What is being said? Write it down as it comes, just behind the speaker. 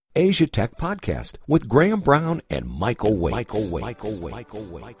Asia Tech Podcast with Graham Brown and Michael Waits.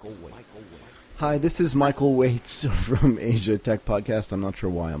 Hi, this is Michael Waits from Asia Tech Podcast. I'm not sure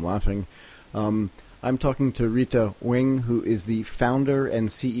why I'm laughing. I'm talking to Rita Nguyen, who is the founder and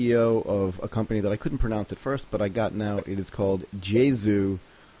CEO of a company that I couldn't pronounce at first, but I got now. It is called Jzoo,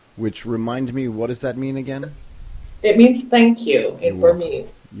 which remind me, what does that mean again? It means thank you in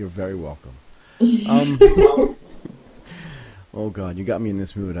Burmese. You're very welcome. Oh, God, you got me in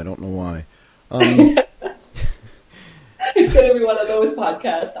this mood. I don't know why. It's going to be one of those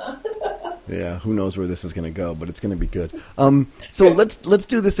podcasts, huh? Yeah, who knows where this is going to go, but it's going to be good. So let's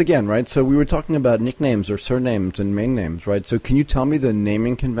do this again, right? So we were talking about nicknames or surnames and main names, right? So can you tell me the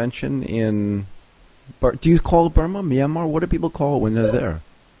naming convention in... do you call it Burma, Myanmar? What do people call it when they're there?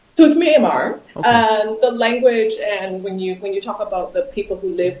 So it's Myanmar. Okay. The language, and when you talk about the people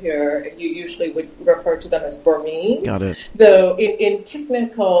who live here, you usually would refer to them as Burmese. Got it. Though in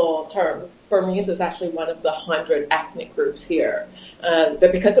technical terms, Burmese is actually one of the 100 ethnic groups here.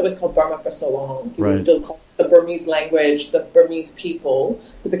 But because it was called Burma for so long, it was still called the Burmese language, the Burmese people.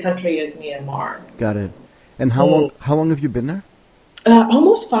 But the country is Myanmar. Got it. And how long have you been there?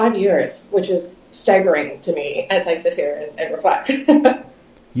 Almost 5 years, which is staggering to me as I sit here and reflect.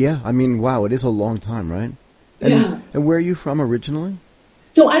 Yeah, I mean, wow, it is a long time, right? And where are you from originally?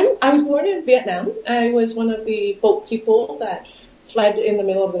 So I was born in Vietnam. I was one of the boat people that fled in the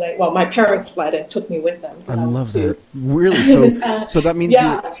middle of the night. Well, my parents fled and took me with them. I love that. Really? So that means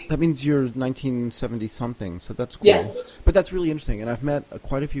you're 1970 something. So that's cool. Yes. But that's really interesting. And I've met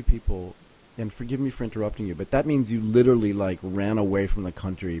quite a few people. And forgive me for interrupting you, but that means you literally ran away from the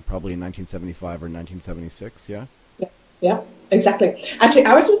country probably in 1975 or 1976. Yeah. Yeah, exactly. Actually,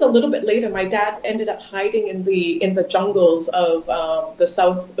 ours was a little bit later. My dad ended up hiding in the jungles of the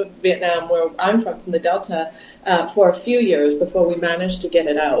south of Vietnam, where I'm from the Delta, for a few years before we managed to get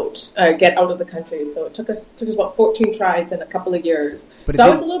out of the country. So it took us about 14 tries in a couple of years. So I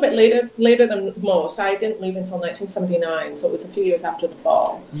was a little bit later than most. I didn't leave until 1979, so it was a few years after the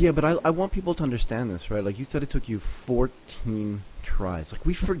fall. Yeah, but I want people to understand this, right? Like you said, it took you 14 tries. Like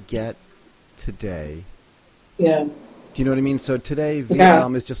we forget today. Yeah. Do you know what I mean? So today,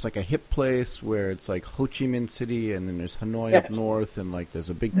 Vietnam is just like a hip place where it's like Ho Chi Minh City, and then there's Hanoi up north, and there's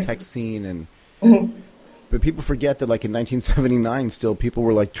a big tech scene. And but people forget that in 1979, still people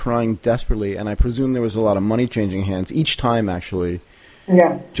were trying desperately, and I presume there was a lot of money changing hands each time, actually,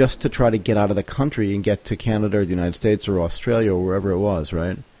 just to try to get out of the country and get to Canada or the United States or Australia or wherever it was,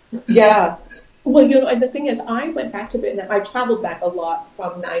 right? Yeah. Well, and the thing is, I went back to Vietnam. I traveled back a lot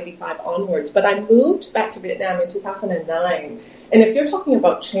from 95 onwards, but I moved back to Vietnam in 2009. And if you're talking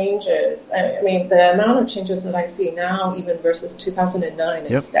about changes, I mean, the amount of changes that I see now, even versus 2009,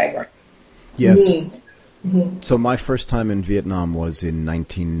 is staggering. Yes. Mm-hmm. So my first time in Vietnam was in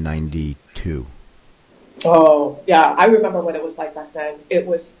 1992. Oh, yeah. I remember what it was like back then. It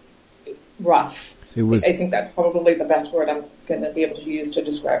was rough. I think that's probably the best word I'm going to be able to use to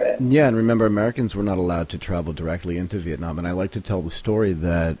describe it. Yeah, and remember, Americans were not allowed to travel directly into Vietnam. And I like to tell the story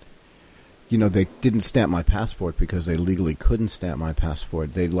that, they didn't stamp my passport because they legally couldn't stamp my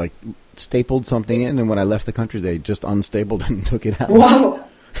passport. They, stapled something in, and when I left the country, they just unstapled it and took it out. Wow.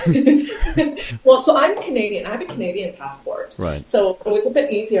 Well, so I'm Canadian. I have a Canadian passport. Right. So it was a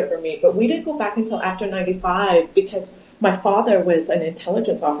bit easier for me. But we didn't go back until after 95 because my father was an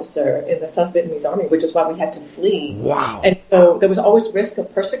intelligence officer in the South Vietnamese army, which is why we had to flee. Wow. And so there was always risk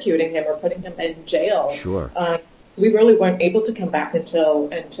of persecuting him or putting him in jail. Sure. So we really weren't able to come back until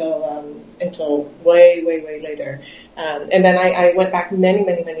way, way, way later. And then I went back many,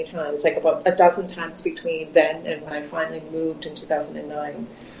 many, many times, about a dozen times between then and when I finally moved in 2009.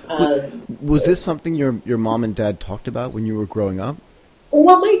 Was this something your mom and dad talked about when you were growing up?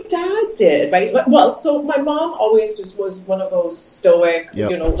 Well, my dad did, right? Well, so my mom always just was one of those stoic,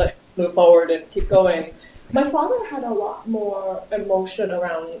 let's move forward and keep going. My father had a lot more emotion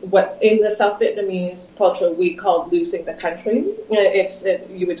around what in the South Vietnamese culture we called losing the country.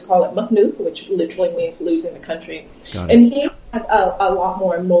 You would call it Mắc nước, which literally means losing the country. And he had a lot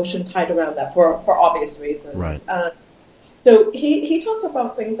more emotion tied around that for obvious reasons. Right. So he talked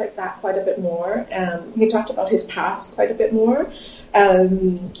about things like that quite a bit more. He talked about his past quite a bit more.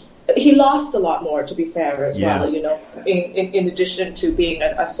 He lost a lot more, to be fair, as well. In addition to being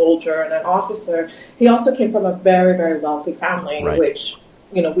a soldier and an officer, he also came from a very, very wealthy family, which,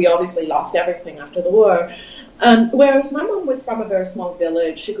 we obviously lost everything after the war. Whereas my mom was from a very small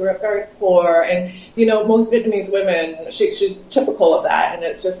village. She grew up very poor, and most Vietnamese women, she's typical of that, and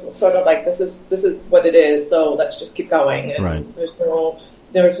it's just sort of this is what it is. So let's just keep going, and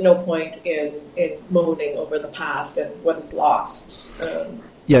there's no point in moaning over the past and what is lost.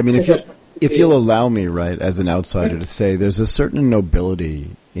 Yeah, I mean, if you'll allow me, right, as an outsider, to say there's a certain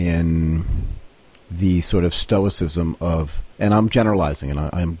nobility in the sort of stoicism of, and I'm generalizing, and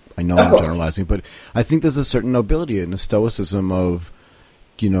I know I'm generalizing, but I think there's a certain nobility in the stoicism of,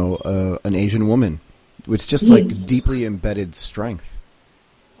 an Asian woman. It's just like deeply embedded strength.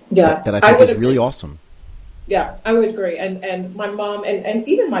 Yeah, that I think is really awesome. Yeah, I would agree. And my mom, and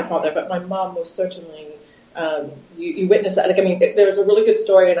even my father, but my mom most certainly, you witness that. Like, I mean, there's a really good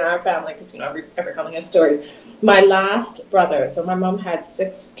story in our family, because, every family has stories. My last brother, so my mom had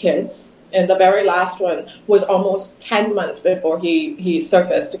 6 kids, and the very last one was almost 10 months before he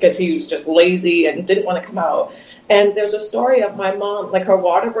surfaced, because he was just lazy and didn't want to come out. And there's a story of my mom, like her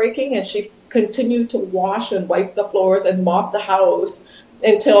water breaking, and she continued to wash and wipe the floors and mop the house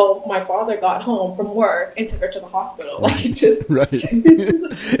until my father got home from work and took her to the hospital. Like, it just... Right.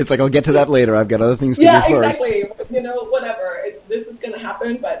 It's like, I'll get to that later. I've got other things to do first. Yeah, exactly. Whatever. This is going to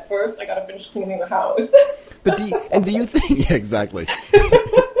happen, but first I got to finish cleaning the house. But do you think... Yeah, exactly.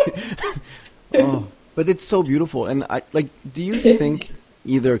 Oh, but it's so beautiful. And do you think,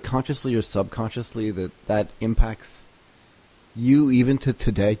 either consciously or subconsciously, that impacts you even to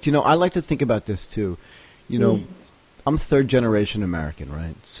today? I like to think about this too. I'm 3rd generation American,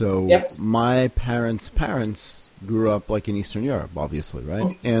 right? So my parents' parents grew up like in Eastern Europe, obviously,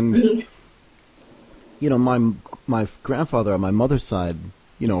 right? And my grandfather on my mother's side,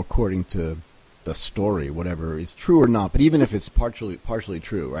 according to the story, whatever is true or not, but even if it's partially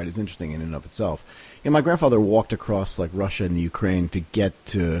true, right, it's interesting in and of itself. My grandfather walked across like Russia and the Ukraine to get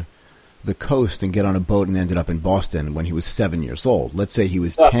to the coast and get on a boat and ended up in Boston when he was 7 years old. Let's say he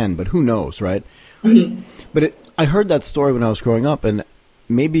was 10, but who knows, right? But I heard that story when I was growing up, and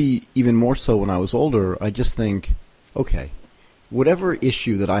maybe even more so when I was older. I just think, okay, whatever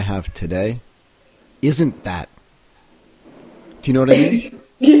issue that I have today isn't that. Do you know what I mean?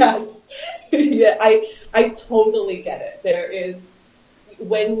 Yes. Yeah, I totally get it. There is,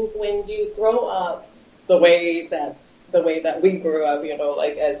 when you grow up the way that we grew up,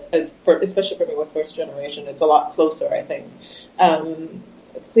 especially for me with first generation, it's a lot closer, I think.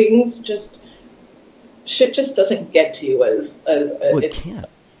 Shit just doesn't get to you as it can't.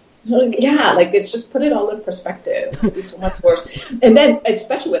 Yeah, it's just put it all in perspective. It could be so much worse. And then,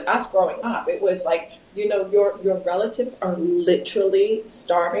 especially with us growing up, it was like, your relatives are literally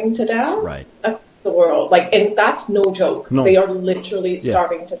starving to death across the world. And that's no joke. No. They are literally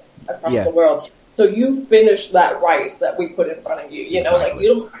starving to death across the world. So you finish that rice that we put in front of you. Exactly.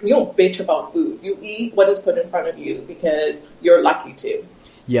 You don't bitch about food. You eat what is put in front of you because you're lucky to.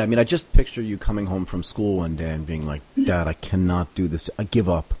 Yeah, I mean, I just picture you coming home from school one day and being like, Dad, I cannot do this. I give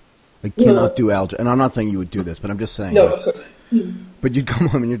up. I cannot do algebra. And I'm not saying you would do this, but I'm just saying. No. But you'd come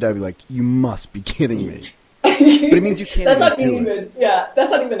home and your dad would be like, you must be kidding me. But it means you can't that's not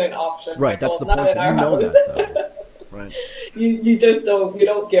even an option. Right, that's the point. You know that, though. Right. You just don't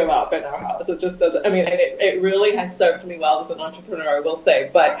give up in our house. It just doesn't. I mean, and it really has served me well as an entrepreneur, I will say.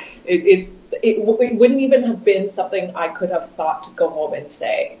 But it wouldn't even have been something I could have thought to go home and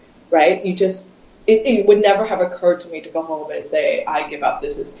say, right? It would never have occurred to me to go home and say, I give up,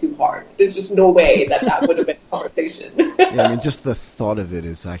 this is too hard. There's just no way that would have been a conversation. Yeah, I mean, just the thought of it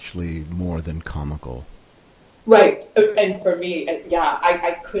is actually more than comical. Right. And for me,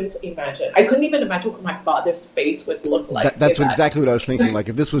 I couldn't imagine. I couldn't even imagine what my father's face would look like. That's exactly what I was thinking. Like,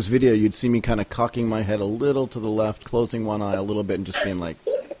 if this was video, you'd see me kind of cocking my head a little to the left, closing one eye a little bit, and just being like,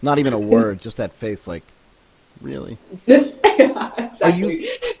 not even a word, just that face, like, really? Exactly.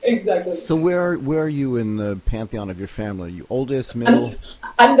 Exactly. So where are you in the pantheon of your family? Are you oldest, middle?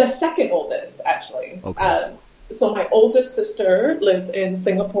 I'm the second oldest, actually. Okay. So my oldest sister lives in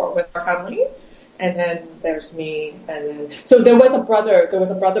Singapore with her family. And then there's me, so there was a brother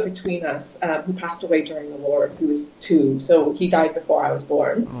between us who passed away during the war, who was 2, so he died before I was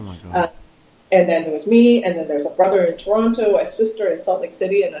born. Oh my God. And then there was me, and then there's a brother in Toronto, a sister in Salt Lake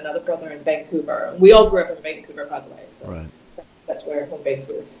City, and another brother in Vancouver. We all grew up in Vancouver, by the way, so that's where home base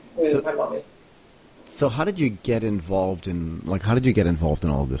is, where my mom is. So how did you get involved in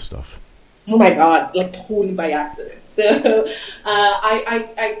all this stuff? Oh my God, totally by accident. So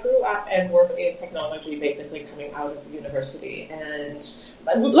I grew up and worked in technology basically coming out of university, and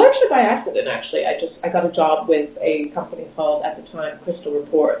largely by accident actually. I got a job with a company called, at the time, Crystal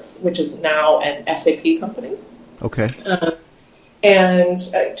Reports, which is now an SAP company. Okay. And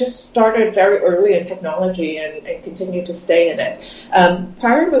just started very early in technology and continued to stay in it.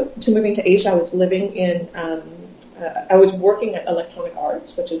 Prior to moving to Asia, I was living in... I was working at Electronic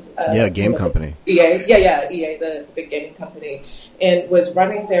Arts, which is game company. EA, EA, the big gaming company, and was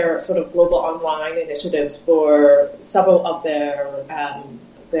running their sort of global online initiatives for several of their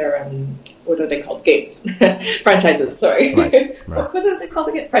what are they called? Games. Franchises, sorry. Right. What are they called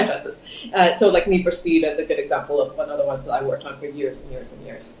again? Franchises. So like Need for Speed is a good example of one of the ones that I worked on for years and years and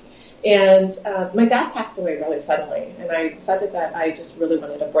years. And my dad passed away really suddenly, and I decided that I just really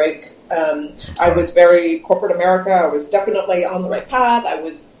wanted a break. I was very corporate America. I was definitely on the right path. I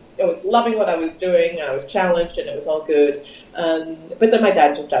was loving what I was doing. I was challenged, and it was all good. But then my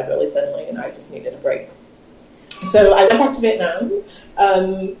dad just died really suddenly, and I just needed a break. So I went back to Vietnam,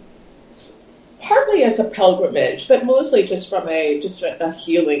 partly as a pilgrimage, but mostly just from a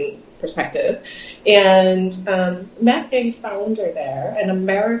healing perspective, and met a founder there, an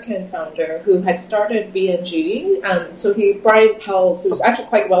American founder who had started VNG. So Brian Pells, who's actually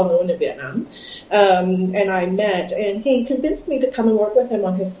quite well known in Vietnam, and I met, and he convinced me to come and work with him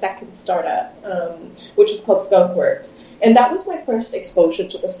on his second startup, which is called Skunkworks. And that was my first exposure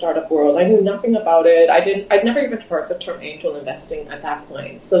to the startup world. I knew nothing about it. I'd never even heard the term angel investing at that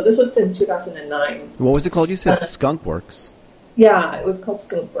point. So this was in 2009. What was it called? You said Skunkworks. Yeah, it was called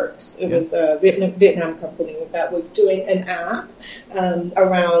Skunkworks. It was a Vietnam company that was doing an app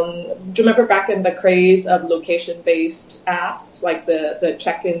around. Do you remember back in the craze of location-based apps, like the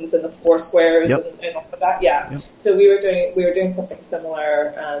check-ins and the Foursquares and all of that? Yeah. Yep. So we were doing something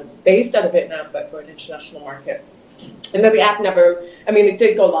similar, based out of Vietnam, but for an international market. And then the app it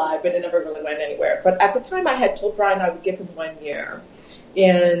did go live, but it never really went anywhere. But at the time, I had told Brian I would give him 1 year.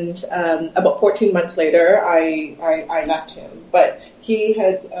 And about 14 months later, I left him. But he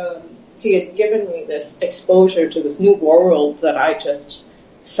had given me this exposure to this new world that I just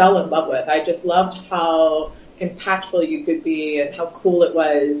fell in love with. I just loved how impactful you could be and how cool it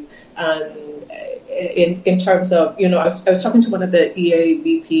was. In terms of, I was talking to one of the EA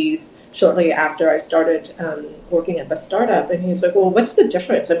VPs shortly after I started working at the startup, and he's like, well, what's the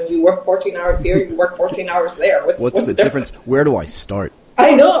difference? I mean, you work 14 hours here, you work 14 hours there. What's the difference? Where do I start?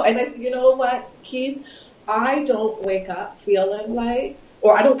 I know. And I said, you know what, Keith, I don't wake up feeling like,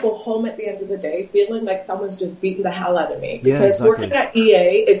 or I don't go home at the end of the day feeling like someone's just beating the hell out of me. Because working at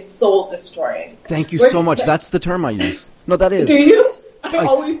EA is soul destroying. Thank you so much. That's the term I use. No, that is. Do you?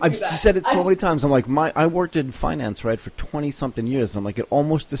 I've said it so many times. I'm like, I worked in finance, right, for 20-something years. And I'm like, it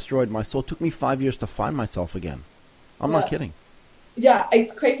almost destroyed my soul. It took me 5 years to find myself again. I'm not kidding. Yeah,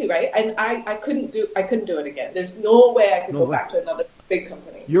 it's crazy, right? And I couldn't do it again. There's no way I could go back to another big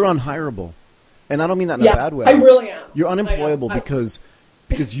company. You're unhireable. And I don't mean that in a bad way. I really am. You're unemployable because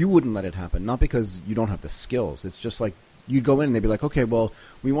you wouldn't let it happen, not because you don't have the skills. It's just like you'd go in and they'd be like, okay, well,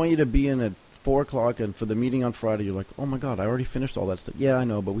 we want you to be in at 4 o'clock, and for the meeting on Friday, you're like, oh my God, I already finished all that stuff. Yeah, I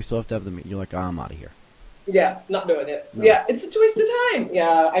know, but we still have to have the meeting. You're like, I'm out of here. Yeah, not doing it. No. Yeah, it's a waste of time.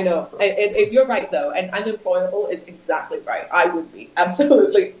 Yeah, I know. And you're right, though, and unemployable is exactly right. I would be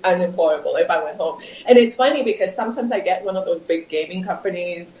absolutely unemployable if I went home. And it's funny because sometimes I get one of those big gaming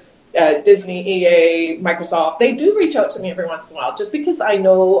companies, Disney, EA, Microsoft, they do reach out to me every once in a while just because I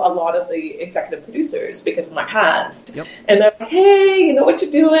know a lot of the executive producers because of my past. Yep. And they're like, hey, you know what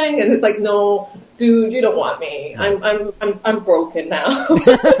you're doing? And it's like, no, dude, you don't want me. I'm broken now.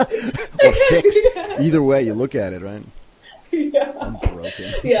 Or fixed. Either way, you look at it, right? Yeah. I'm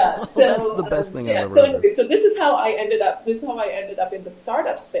broken. Yeah. So that's the best thing I've ever heard. So this is how I ended up in the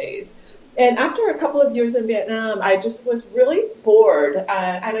startup space. And after a couple of years in Vietnam, I just was really bored,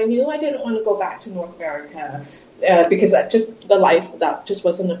 and I knew I didn't want to go back to North America because the life that just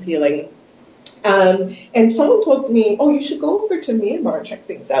wasn't appealing. And someone told me, "Oh, you should go over to Myanmar and check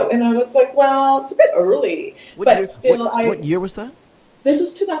things out." And I was like, "Well, it's a bit early." What year was that? This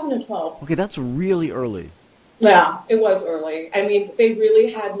was 2012. Okay, that's really early. Yeah, it was early. I mean, they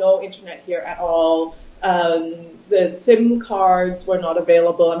really had no internet here at all. The SIM cards were not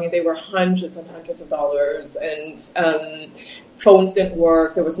available. I mean, they were hundreds and hundreds of dollars, and phones didn't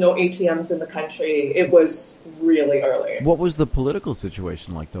work. There was no ATMs in the country. It was really early. What was the political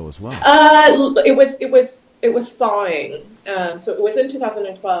situation like, though, as well? It was thawing. So it was in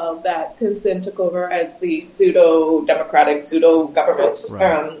 2012 that Hun Sen took over as the pseudo-democratic, pseudo-government.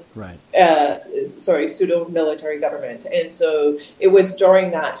 Pseudo-military government. And so it was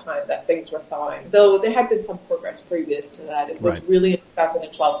during that time that things were thawing. Though there had been some progress previous to that. It was really in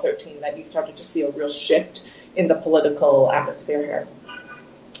 2012-13 that you started to see a real shift in the political atmosphere here.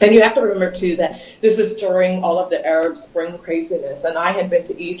 And you have to remember, too, that this was during all of the Arab Spring craziness. And I had been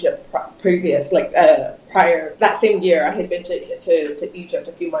to Egypt prior, that same year, I had been to Egypt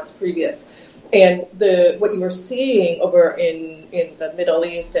a few months previous. And what you were seeing over in the Middle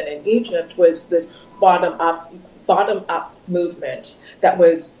East and in Egypt was this bottom-up movement that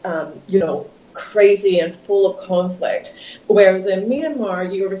was, crazy and full of conflict. Whereas in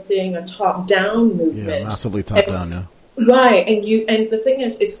Myanmar, you were seeing a top-down movement. Yeah, massively top-down, yeah. Right, and the thing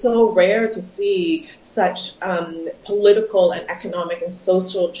is, it's so rare to see such political and economic and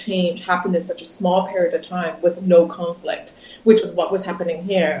social change happen in such a small period of time with no conflict, which is what was happening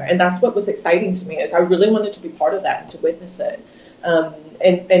here, and that's what was exciting to me. Is I really wanted to be part of that and to witness it, and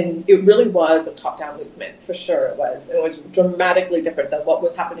it really was a top-down movement for sure. It was dramatically different than what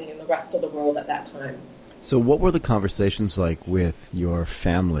was happening in the rest of the world at that time. So what were the conversations like with your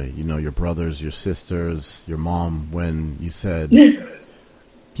family, your brothers, your sisters, your mom, when you said, there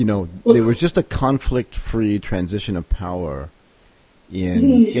was just a conflict-free transition of power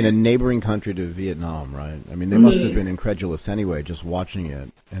in a neighboring country to Vietnam, right? I mean, they must have been incredulous anyway, just watching it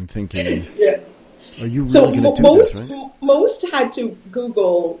and thinking, are you really going to do this, right? Most had to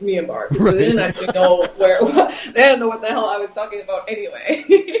Google Myanmar, because they didn't actually know they didn't know what the hell I was talking about anyway.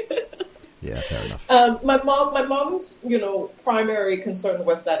 Yeah, fair enough. My mom's, primary concern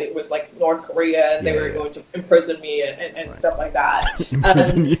was that it was like North Korea and they were going to imprison me and stuff like that.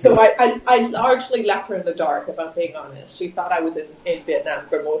 So I largely left her in the dark, if I'm being honest. She thought I was in Vietnam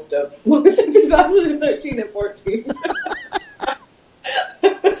for most of 2013 and 14.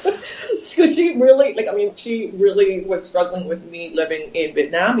 Because she really was struggling with me living in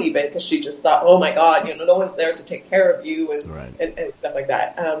Vietnam, even because she just thought, oh my God, no one's there to take care of you and stuff like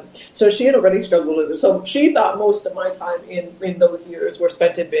that. So she had already struggled with it. So she thought most of my time in those years were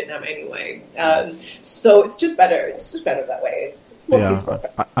spent in Vietnam anyway. So it's just better. It's just better that way. It's more peaceful.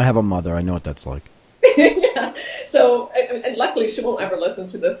 I have a mother. I know what that's like. Yeah. So, and luckily she won't ever listen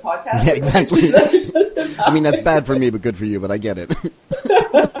to this podcast. Yeah, exactly. I mean, that's bad for me, but good for you, but I get it.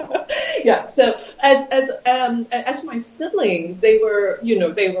 Yeah. So as my siblings, they were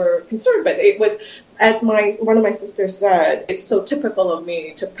concerned, but it was, as one of my sisters said, it's so typical of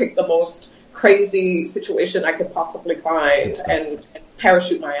me to pick the most crazy situation I could possibly find and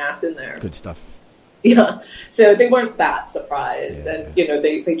parachute my ass in there. Good stuff. Yeah, so they weren't that surprised, and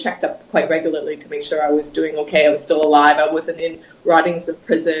they checked up quite regularly to make sure I was doing okay. I was still alive. I wasn't in rottings of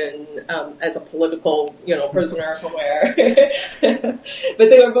prison as a political, prisoner somewhere. But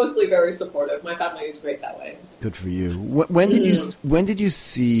they were mostly very supportive. My family is great that way. Good for you. When did you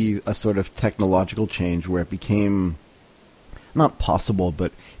see a sort of technological change where it became not possible,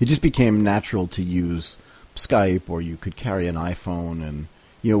 but it just became natural to use Skype, or you could carry an iPhone and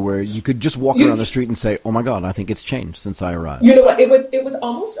where you could just walk around the street and say, "Oh my God, I think it's changed since I arrived." You know what? It was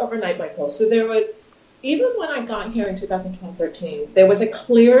almost overnight, Michael. So there was, even when I got here in 2013, there was a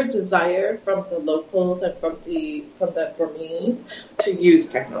clear desire from the locals and from the Burmese to use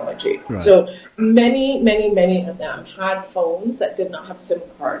technology. Right. So many of them had phones that did not have SIM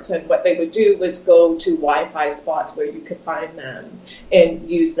cards, and what they would do was go to Wi-Fi spots where you could find them and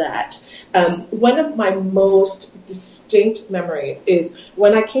use that. One of my most distinct memories is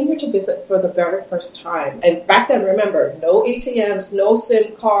when I came here to visit for the very first time. And back then, remember, no ATMs, no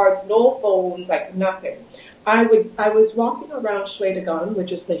SIM cards, no phones, like nothing. I was walking around Shui Dagon,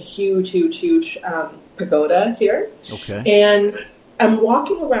 which is the huge pagoda here. Okay. And I'm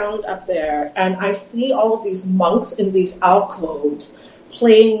walking around up there, and I see all of these monks in these alcoves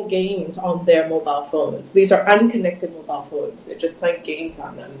playing games on their mobile phones. These are unconnected mobile phones. They're just playing games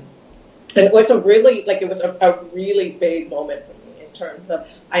on them. And it was a really big moment for me in terms of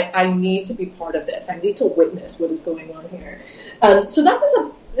I need to be part of this. I need to witness what is going on here. So that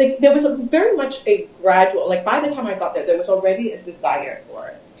was there was very much a gradual, by the time I got there was already a desire for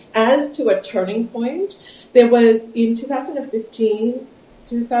it. As to a turning point, there was in 2015,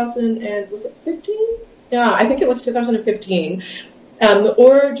 was it 15? Yeah, I think it was 2015.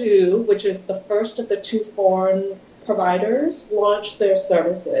 Urdu, which is the first of the two foreign providers, launched their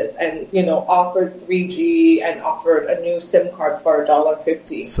services and offered 3G and offered a new SIM card for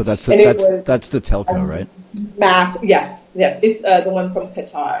 $1.50. So that's the telco, right? Yes, it's the one from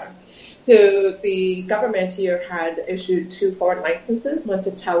Qatar. So the government here had issued two foreign licenses, one to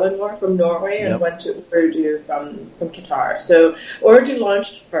Telenor from Norway and one to Urdu from Qatar. So Urdu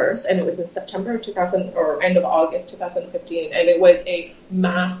launched first, and it was in September of 2000 or end of August 2015, and it was a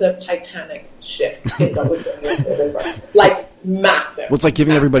massive titanic shift in what was going on in this world. Massive. Well, it's like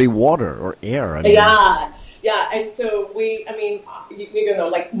giving everybody water or air. Yeah, and so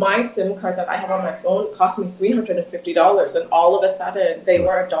my SIM card that I have on my phone cost me $350, and all of a sudden they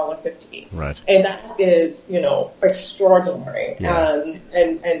were $1.50. Right. And that is, extraordinary. Yeah.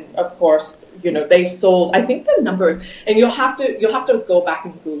 And of course, they sold, I think the numbers, and you'll have to go back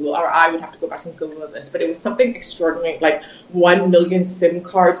and Google, or I would have to go back and Google this, but it was something extraordinary, like 1 million SIM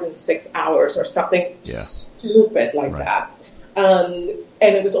cards in 6 hours or something stupid like that.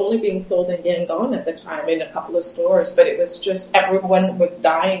 And it was only being sold in Yangon at the time in a couple of stores, but it was just everyone was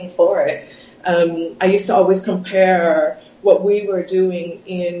dying for it. I used to always compare what we were doing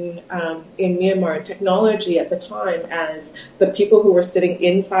in Myanmar in technology at the time as the people who were sitting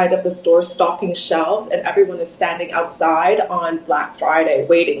inside of the store stocking shelves, and everyone is standing outside on Black Friday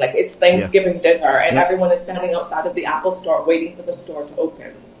waiting. Like it's Thanksgiving dinner, and everyone is standing outside of the Apple store waiting for the store to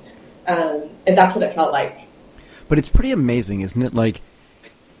open. And that's what it felt like. But it's pretty amazing, isn't it? Like,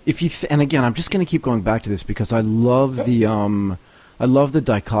 if you and again, I'm just going to keep going back to this because I love the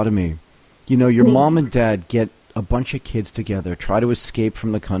dichotomy. You know, your mom and dad get a bunch of kids together, try to escape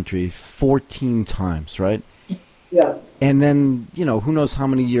from the country 14 times, right? Yeah. And then, you know, who knows how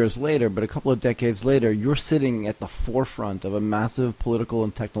many years later, but a couple of decades later, you're sitting at the forefront of a massive political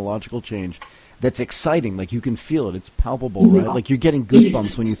and technological change that's exciting. Like, you can feel it. It's palpable, right? Like, you're getting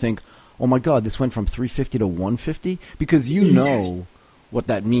goosebumps when you think, oh, my God, this went from 350 to 150? Because you know what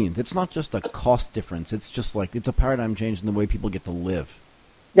that means. It's not just a cost difference. It's just like, it's a paradigm change in the way people get to live.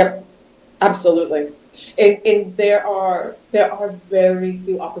 Yep, absolutely. And there are very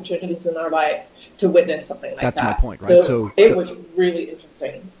few opportunities in our life to witness something like that. That's my point, right? So it was really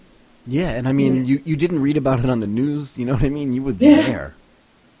interesting. Yeah, and I mean, you didn't read about it on the news, you know what I mean? You were there.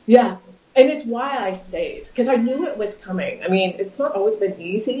 Yeah, and it's why I stayed, because I knew it was coming. I mean, it's not always been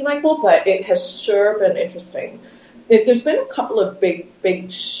easy, Michael, but it has sure been interesting. There's been a couple of big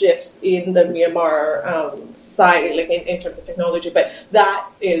shifts in the Myanmar side, like in terms of technology, but that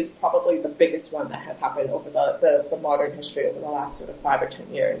is probably the biggest one that has happened over the modern history over the last sort of 5 or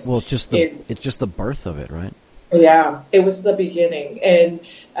 10 years. Well, it's just the birth of it, right? Yeah, it was the beginning, and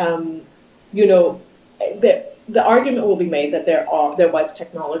you know, the argument will be made that there was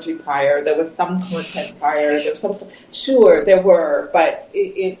technology prior, there was some content prior, there was some stuff. Sure, there were, but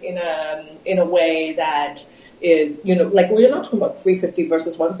in a way that is, you know, like we're not talking about $350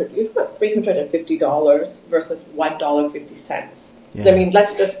 versus $150. You're talking about $350 versus $1.50. Yeah. I mean,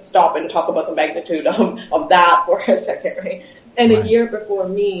 let's just stop and talk about the magnitude of that for a second, right? And a year before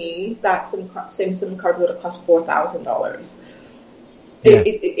me, that same SIM card would have cost $4,000. Yeah.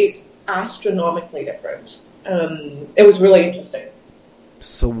 It's astronomically different. It was really interesting.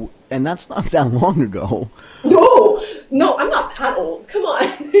 So, and that's not that long ago. No, I'm not that old. Come on.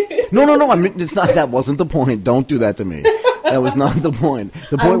 No. I mean, it's not. That wasn't the point. Don't do that to me. That was not the point.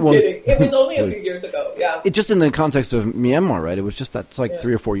 The point I'm kidding. It was only a few years ago. Yeah. It just in the context of Myanmar, right? It was just that's like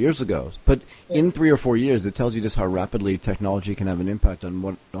 3 or 4 years ago. But in 3 or 4 years, it tells you just how rapidly technology can have an impact on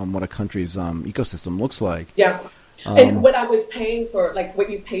what a country's ecosystem looks like. Yeah. And what I was paying for, like what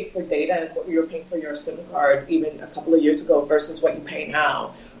you paid for data and what you were paying for your SIM card even a couple of years ago versus what you pay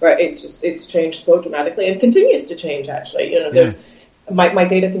now, right? It's changed so dramatically and continues to change, actually. You know, my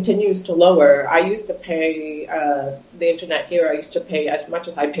data continues to lower. I used to pay the internet here. I used to pay as much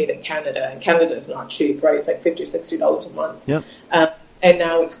as I paid in Canada, and Canada is not cheap, right? It's like $50, $60 a month. Yep. And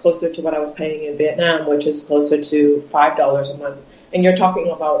now it's closer to what I was paying in Vietnam, which is closer to $5 a month. And you're talking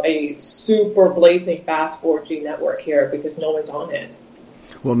about a super blazing fast 4G network here because no one's on it.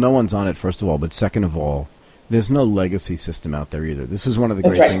 Well, no one's on it, first of all. But second of all, there's no legacy system out there either. This is one of the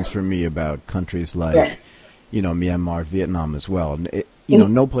great things for me about countries like, you know, Myanmar, Vietnam as well. You know,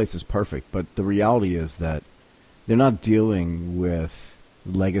 no place is perfect. But the reality is that they're not dealing with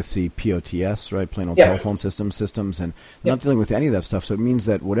legacy POTS, right, plain old telephone systems, and not dealing with any of that stuff. So it means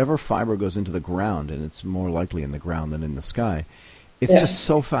that whatever fiber goes into the ground, and it's more likely in the ground than in the sky, it's just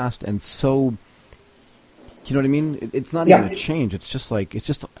so fast and so, you know what I mean? It's not even a change. It's just like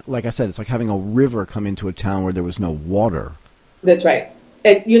I said, it's like having a river come into a town where there was no water. That's right.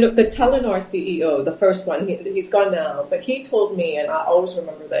 And, you know, the Telenor CEO, the first one, he's gone now, but he told me, and I always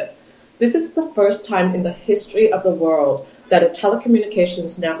remember this is the first time in the history of the world that a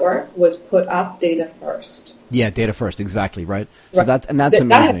telecommunications network was put up data first. Yeah, data first, exactly, right? So that's amazing.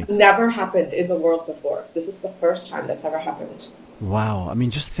 That has never happened in the world before. This is the first time that's ever happened. Wow, I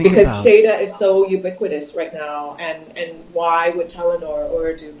mean, just think because about... data is so ubiquitous right now, and why would Telenor or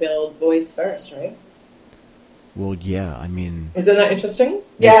Urdu build voice first, right? Well, yeah, I mean... Isn't that interesting?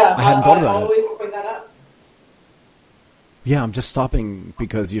 Yes, I hadn't thought about it. I always bring that up. Yeah, I'm just stopping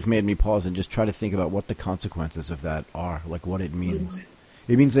because you've made me pause and just try to think about what the consequences of that are, like what it means.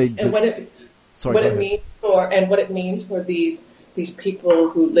 It means they... And what it means for these people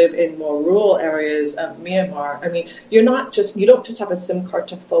who live in more rural areas of Myanmar. I mean, you don't just have a SIM card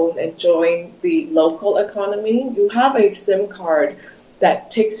to phone and join the local economy. You have a SIM card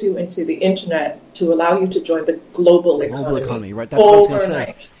that takes you into the internet to allow you to join the global economy. Global economy, right? That's what I was going to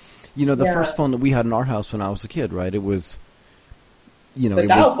say. You know, the first phone that we had in our house when I was a kid, right? It was, you know, the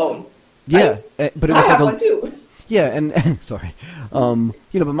dial phone. Yeah, but it was I have one too. Yeah, and sorry, but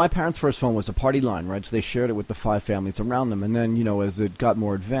my parents' first phone was a party line, right? So they shared it with the 5 families around them, and then as it got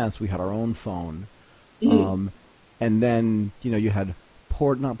more advanced, we had our own phone, and then you had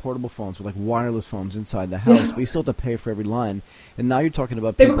not portable phones, but like wireless phones inside the house, but you still have to pay for every line. And now you're talking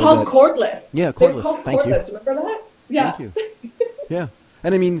about they were called cordless. Yeah, cordless. They were called Thank cordless. you. Remember that? Yeah. Thank you. Yeah,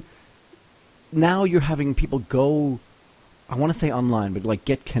 and I mean, now you're having people go. I want to say online, but like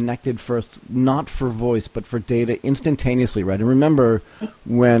get connected first, not for voice, but for data instantaneously, right? And remember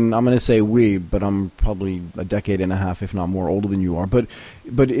when, I'm going to say we, but I'm probably a decade and a half, if not more, older than you are. But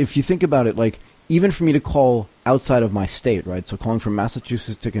if you think about it, like even for me to call outside of my state, right? So calling from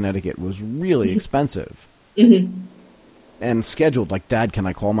Massachusetts to Connecticut was really expensive. Mm-hmm. And scheduled, like, Dad, can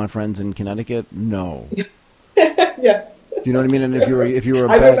I call my friends in Connecticut? No. Yes. You know what I mean? And if you were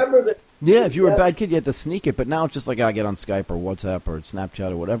a I bad, remember that. yeah, if you were a bad kid, you had to sneak it. But now it's just like I get on Skype or WhatsApp or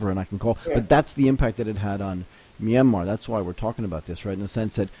Snapchat or whatever, and I can call. Yeah. But that's the impact that it had on Myanmar. That's why we're talking about this, right? In the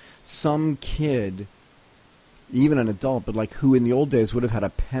sense that some kid, even an adult, but like who in the old days would have had a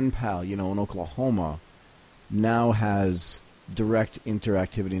pen pal, in Oklahoma, now has direct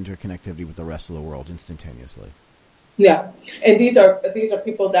interconnectivity with the rest of the world instantaneously. Yeah, and these are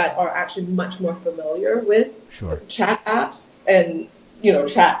people that are actually much more familiar with chat apps and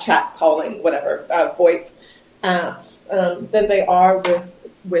chat calling, whatever, VoIP apps than they are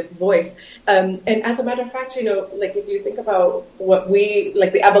with voice. And as a matter of fact, like if you think about what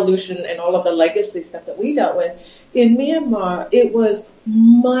the evolution and all of the legacy stuff that we dealt with in Myanmar, it was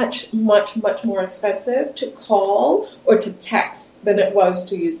much, much, much more expensive to call or to text than it was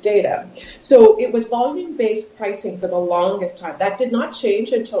to use data. So it was volume-based pricing for the longest time. That did not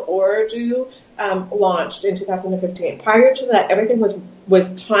change until Urdu launched in 2015. Prior to that, everything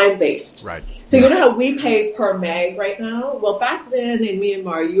was time-based. Right. So you know how we pay per meg right now? Well, back then in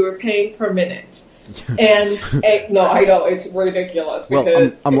Myanmar, you were paying per minute. And no, I know it's ridiculous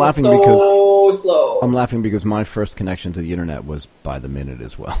because I'm laughing because slow. I'm laughing because my first connection to the internet was by the minute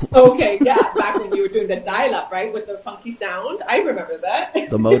as well. Okay, yeah, back when you were doing the dial-up, right, with the funky sound. I remember that.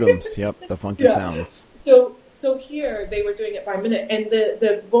 The modems, yep, the funky sounds. So here they were doing it by minute, and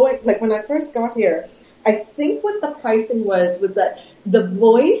the voice, like when I first got here, I think what the pricing was that the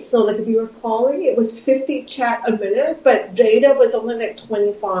voice, so like if you were calling, it was 50 chat a minute, but data was only like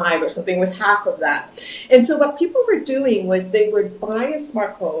 25 or something, was half of that. And so what people were doing was they would buy a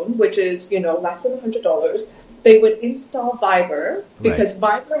smartphone, which is, less than $100. They would install Viber because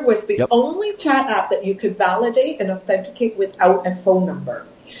Viber was the only chat app that you could validate and authenticate without a phone number.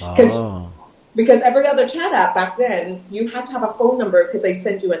 Because every other chat app back then, you had to have a phone number because they'd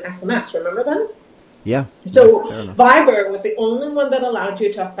send you an SMS. Remember that? Yeah. So Viber was the only one that allowed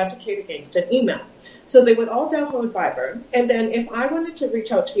you to authenticate against an email. So they would all download Viber. And then if I wanted to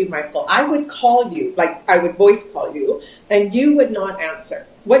reach out to you, Michael, I would call you, like I would voice call you, and you would not answer.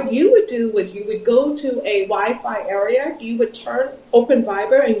 What you would do was you would go to a Wi-Fi area, you would open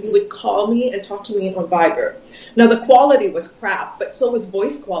Viber, and you would call me and talk to me on Viber. Now, the quality was crap, but so was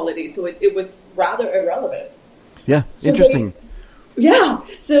voice quality, so it was rather irrelevant. Yeah, so interesting.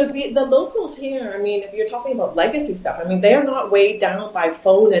 So the locals here, I mean, if you're talking about legacy stuff, I mean, they're not weighed down by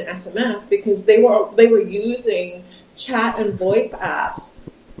phone and SMS because they were using chat and VoIP apps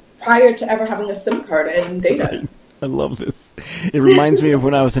prior to ever having a SIM card and data. Right. I love this. It reminds me of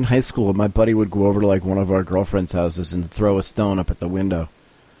when I was in high school and my buddy would go over to like one of our girlfriends' houses and throw a stone up at the window.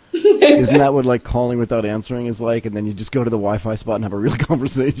 Isn't that what like calling without answering is like? And then you just go to the Wi-Fi spot and have a real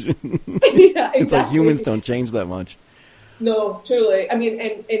conversation. Yeah, exactly. It's like humans don't change that much. No, truly. I mean,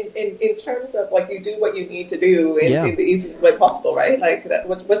 in terms of like you do what you need to do in the easiest way possible, right? Like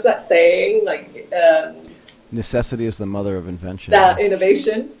what's that saying? Like necessity is the mother of invention. That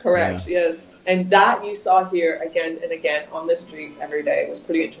innovation, correct? Yeah. Yes, and that you saw here again and again on the streets every day. It was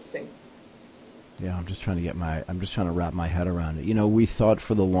pretty interesting. Yeah, I'm just trying to wrap my head around it. We thought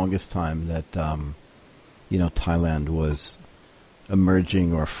for the longest time that Thailand was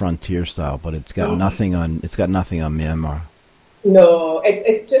emerging or frontier style, but it's got nothing on Myanmar. No,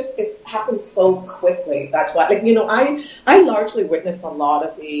 it's happened so quickly. That's why, I largely witnessed a lot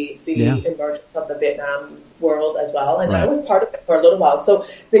of the emergence of the Vietnam world as well, and I was part of it for a little while. So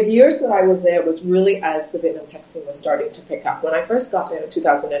the years that I was there was really as the Vietnam tech scene was starting to pick up. When I first got there in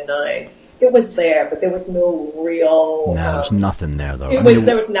 2009, it was there, but there was no real... there was nothing there, though.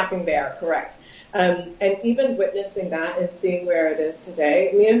 There was nothing there, correct. And even witnessing that and seeing where it is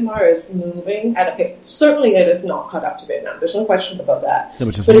today, Myanmar is moving at a pace. Certainly it is not caught up to Vietnam. There's no question about that. No,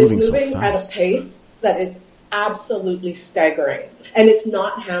 but it's moving so at a pace that is absolutely staggering. And it's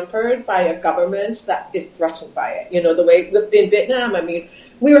not hampered by a government that is threatened by it. You know, the way in Vietnam, I mean,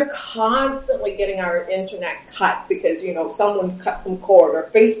 we were constantly getting our internet cut because, you know, someone's cut some cord or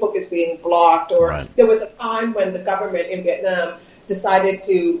Facebook is being blocked, or there was a time when the government in Vietnam decided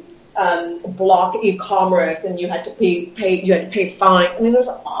to block e-commerce, and you had to pay fines. I mean, there's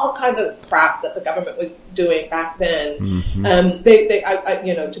all kind of crap that the government was doing back then. Mm-hmm.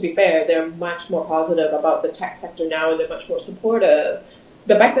 You know, to be fair, they're much more positive about the tech sector now, and they're much more supportive.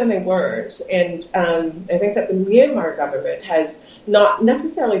 But back then they weren't, and I think that the Myanmar government has not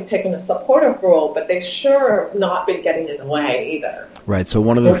necessarily taken a supportive role, but they sure have not been getting in the way either. Right. So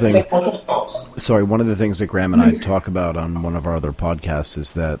one of the things that Graham and I talk about on one of our other podcasts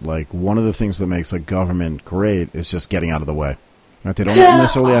is that, like, one of the things that makes a government great is just getting out of the way. Right? They don't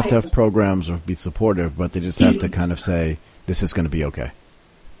necessarily have to have programs or be supportive, but they just have to kind of say, this is going to be okay.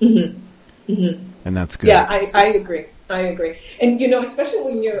 Mm-hmm. Mm-hmm. And that's good. Yeah, I agree. And, you know, especially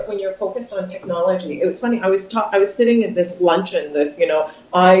when you're focused on technology. It was funny. I was sitting at this luncheon, this, you know,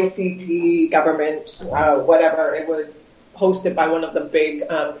 ICT government, whatever. It was hosted by one of the big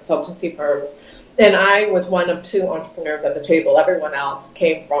consultancy firms. And I was one of two entrepreneurs at the table. Everyone else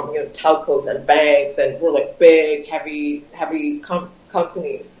came from, you know, telcos and banks and were like big, heavy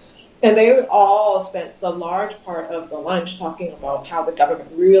companies. And they all spent the large part of the lunch talking about how the government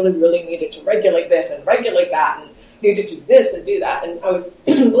really, really needed to regulate this and regulate that, and needed to do this and do that. And I was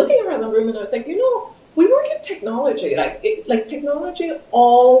looking around the room and I was like, you know, we work in technology. Like technology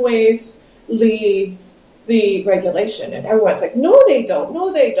always leads the regulation. And everyone's like, no, they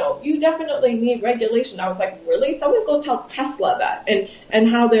don't. You definitely need regulation. I was like, really? Someone go tell Tesla that, and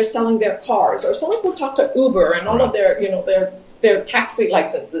how they're selling their cars, or someone go talk to Uber and all of their, you know, their taxi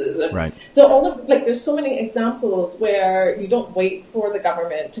licenses. And so all of, like, there's so many examples where you don't wait for the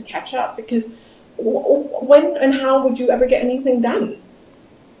government to catch up, because when and how would you ever get anything done?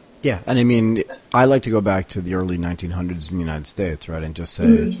 Yeah, and I mean, I like to go back to the early 1900s in the United States, right, and just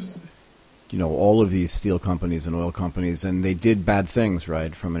say, you know, all of these steel companies and oil companies, and they did bad things,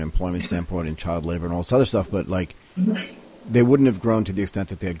 right, from an employment standpoint and child labor and all this other stuff, but, like, they wouldn't have grown to the extent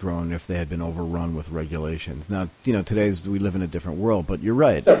that they had grown if they had been overrun with regulations. Now, you know, we live in a different world, but you're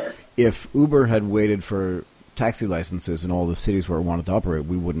right. If Uber had waited for taxi licenses in all the cities where it wanted to operate,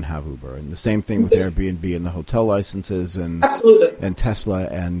 we wouldn't have Uber. And the same thing with Airbnb and the hotel licenses and Tesla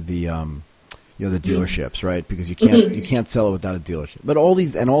and the you know, the dealerships, right? Because you can't sell it without a dealership. But all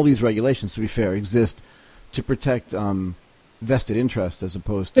these regulations, to be fair, exist to protect vested interests as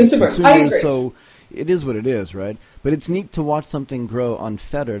opposed to consumers. So it is what it is, right? But it's neat to watch something grow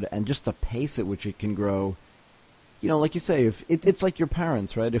unfettered, and just the pace at which it can grow. You know, like you say, if it's like your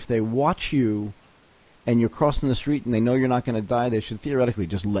parents, right? If they watch you and you're crossing the street and they know you're not going to die, they should theoretically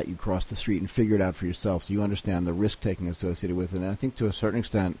just let you cross the street and figure it out for yourself, so you understand the risk-taking associated with it. And I think to a certain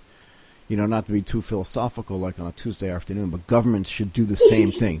extent, you know, not to be too philosophical like on a Tuesday afternoon, but governments should do the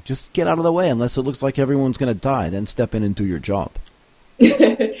same thing. Just get out of the way unless it looks like everyone's going to die. Then step in and do your job.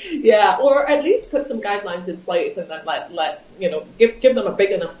 Yeah, or at least put some guidelines in place, and then let you know, give them a big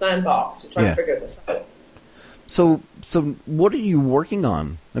enough sandbox to try and figure this out. So what are you working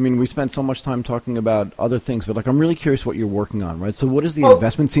on? I mean, we spent so much time talking about other things, but, like, I'm really curious what you're working on, right? So what does the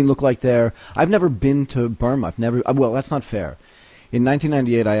investment scene look like there? I've never been to Burma. Well, that's not fair. In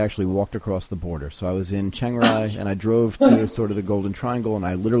 1998, I actually walked across the border. So I was in Chiang Rai, and I drove to sort of the Golden Triangle, and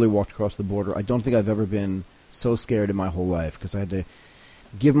I literally walked across the border. I don't think I've ever been so scared in my whole life, because I had to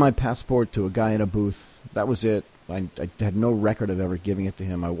give my passport to a guy in a booth. That was it. I had no record of ever giving it to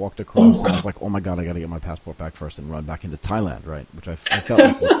him. I walked across, and I was like, oh, my God, I got to get my passport back first and run back into Thailand, right, which I felt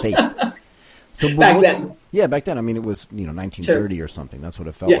like was safe. So back then? Yeah, back then. I mean, it was, you know, 1930 or something. That's what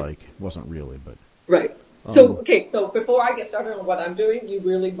it felt like. It wasn't really, but... Right. So before I get started on what I'm doing, you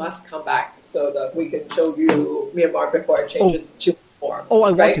really must come back so that we can show you Myanmar before it changes to more. Oh,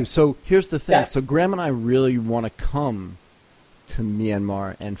 I want to. So here's the thing. Yeah. So Graham and I really want to come to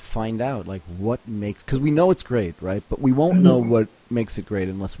Myanmar and find out, like, what makes... Because we know it's great, right? But we won't know what makes it great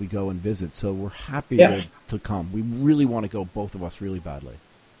unless we go and visit. So we're happy to come. We really want to go, both of us, really badly.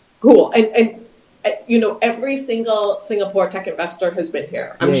 Cool. And you know, every single Singapore tech investor has been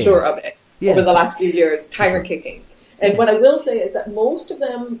here. I'm sure of it. Over the last few years, tiger kicking. And what I will say is that most of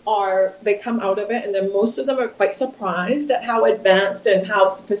them they come out of it, and then most of them are quite surprised at how advanced and how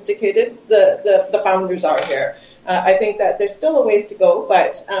sophisticated the founders are here. I think that there's still a ways to go,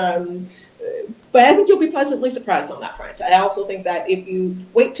 but I think you'll be pleasantly surprised on that front. I also think that if you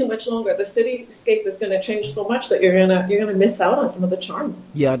wait too much longer, the cityscape is going to change so much that you're gonna miss out on some of the charm.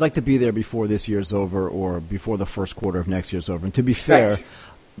 Yeah, I'd like to be there before this year's over, or before the first quarter of next year's over. And to be fair,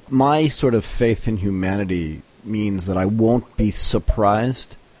 my sort of faith in humanity means that I won't be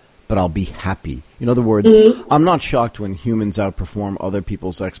surprised, but I'll be happy. In other words, I'm not shocked when humans outperform other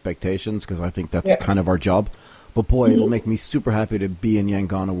people's expectations, because I think that's kind of our job. But boy, it'll make me super happy to be in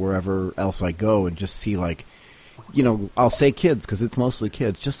Yangon or wherever else I go and just see, like, I'll say kids, because it's mostly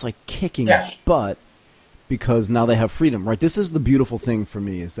kids, just like kicking butt because now they have freedom, right? This is the beautiful thing for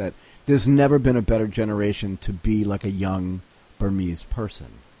me, is that there's never been a better generation to be like a young Burmese person.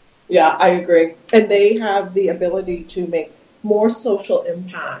 Yeah, I agree. And they have the ability to make more social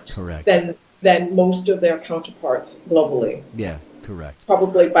impact than most of their counterparts globally. Yeah, correct.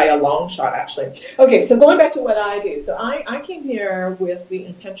 Probably by a long shot, actually. Okay, so going back to what I do. So I came here with the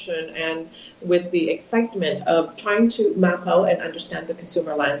intention and with the excitement of trying to map out and understand the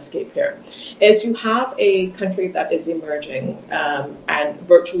consumer landscape here. As you have a country that is emerging and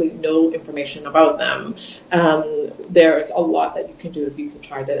virtually no information about them, there's a lot that you can do if you can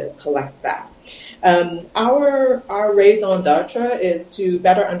try to collect that. Our raison d'etre is to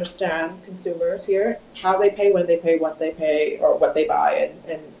better understand consumers here, how they pay, when they pay, what they pay, or what they buy,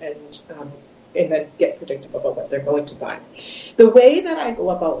 and then get predictive about what they're going to buy. The way that I go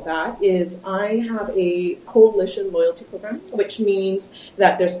about that is I have a coalition loyalty program, which means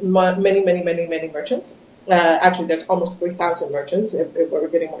that there's many merchants. Actually, there's almost 3,000 merchants if we're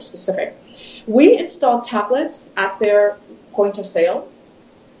getting more specific. We install tablets at their point of sale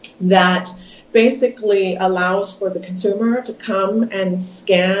that basically allows for the consumer to come and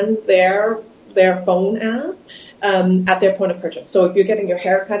scan their phone app at their point of purchase. So if you're getting your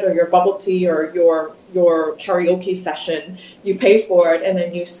haircut or your bubble tea or your karaoke session, you pay for it and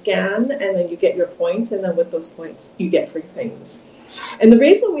then you scan and then you get your points, and then with those points you get free things. And the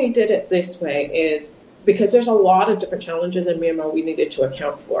reason we did it this way is because there's a lot of different challenges in Myanmar we needed to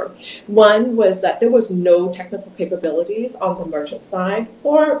account for. One was that there was no technical capabilities on the merchant side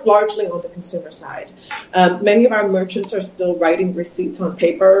or largely on the consumer side. Many of our merchants are still writing receipts on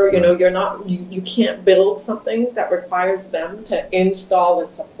paper. You can't build something that requires them to install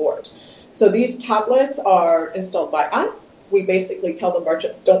and support. So these tablets are installed by us. We basically tell the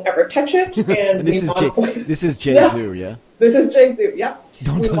merchants, don't ever touch it. And this is Jzoo, yeah? This is Jzoo, yeah.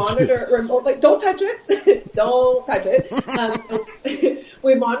 We monitor it remotely. Don't touch it. Don't touch it.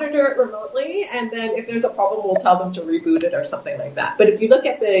 We monitor it remotely, and then if there's a problem, we'll tell them to reboot it or something like that. But if you look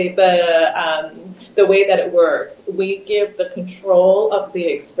at the way that it works, we give the control of the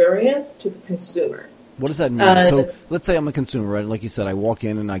experience to the consumer. What does that mean? So let's say I'm a consumer, right? Like you said, I walk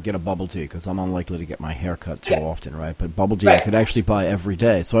in and I get a bubble tea because I'm unlikely to get my hair cut so often, right? But bubble tea I could actually buy every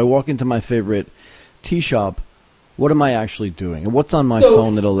day. So I walk into my favorite tea shop. What am I actually doing? And what's on my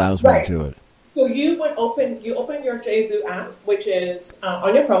phone that allows me to do it? So you open your Jzoo app, which is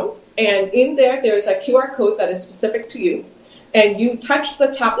on your phone, and in there's a QR code that is specific to you. And you touch the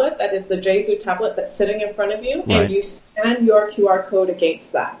tablet, that is the Jzoo tablet that's sitting in front of you, and you scan your QR code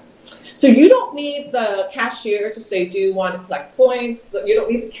against that. So you don't need the cashier to say, do you want to collect points? You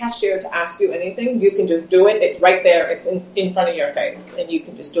don't need the cashier to ask you anything. You can just do it. It's right there. It's in front of your face, and you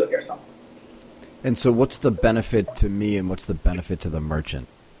can just do it yourself. And so what's the benefit to me and what's the benefit to the merchant?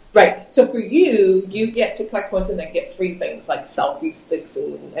 Right. So for you get to collect points and then get free things like selfie sticks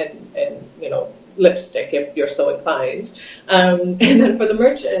and lipstick if you're so inclined. And then for the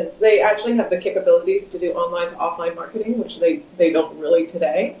merchants, they actually have the capabilities to do online to offline marketing, which they don't really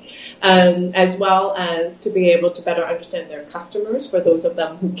today, as well as to be able to better understand their customers for those of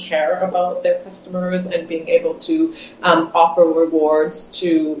them who care about their customers and being able to offer rewards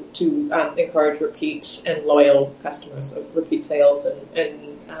to encourage repeat and loyal customers, so repeat sales and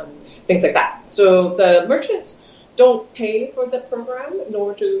things like that. So the merchants don't pay for the program,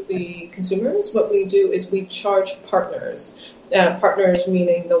 nor do the consumers. What we do is we charge partners. Partners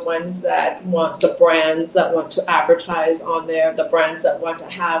meaning the ones that want, the brands that want to advertise on there, the brands that want to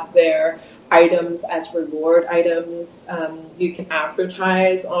have their items as reward items. You can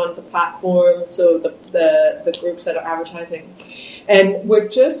advertise on the platform, so the groups that are advertising. And we're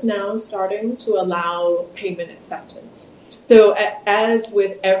just now starting to allow payment acceptance. So as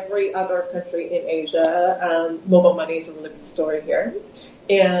with every other country in Asia, mobile money is a really big story here.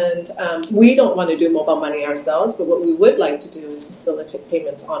 And we don't want to do mobile money ourselves, but what we would like to do is facilitate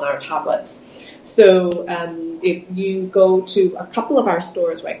payments on our tablets. So if you go to a couple of our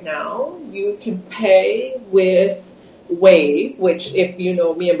stores right now, you can pay with Wave, which if you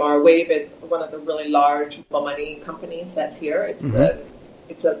know Myanmar, Wave is one of the really large mobile money companies that's here. It's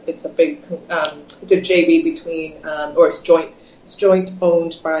It's a big, it's a JV between, or it's joint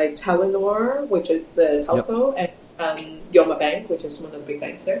owned by Telenor, which is the telco, and Yoma Bank, which is one of the big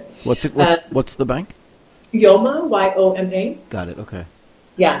banks there. What's the bank? Yoma, Yoma. Got it. Okay.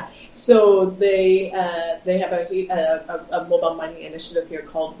 Yeah. So they have a mobile money initiative here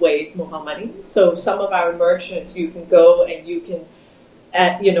called Wave Mobile Money. So some of our merchants, you can go and you can,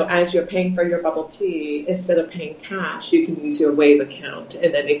 as you're paying for your bubble tea, instead of paying cash, you can use your Wave account.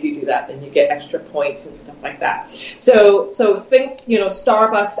 And then if you do that, then you get extra points and stuff like that. So think,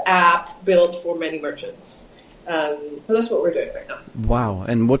 Starbucks app built for many merchants. So that's what we're doing right now. Wow.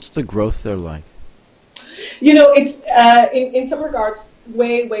 And what's the growth there like? It's in some regards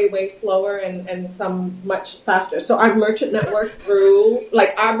way, way, way slower and some much faster. So our merchant network grew,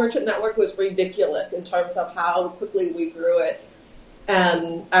 our merchant network was ridiculous in terms of how quickly we grew it.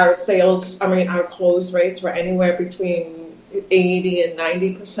 And our our close rates were anywhere between 80 and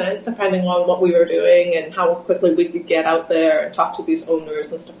 90%, depending on what we were doing and how quickly we could get out there and talk to these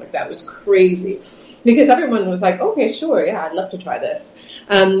owners and stuff like that. It was crazy because everyone was like, okay, sure, yeah, I'd love to try this.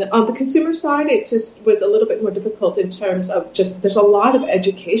 On the consumer side, it just was a little bit more difficult in terms of there's a lot of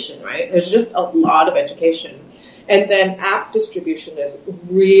education, right? There's just a lot of education. And then app distribution is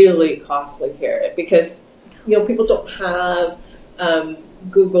really costly here because, people don't have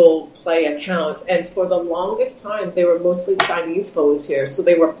Google Play accounts. And for the longest time, they were mostly Chinese phones here. So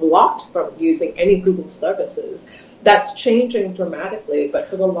they were blocked from using any Google services. That's changing dramatically, but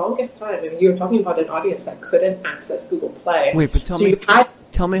for the longest time, you were talking about an audience that couldn't access Google Play. Wait, but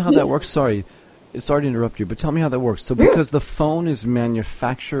tell me how that works. Sorry to interrupt you, but tell me how that works. So because the phone is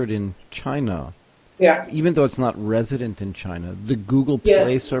manufactured in China, even though it's not resident in China, the Google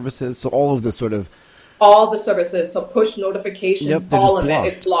Play services, so all of the sort of... All the services, so push notifications, all of it,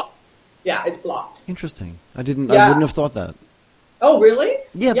 it's blocked. Yeah, it's blocked. Interesting. I wouldn't have thought that. Oh, really?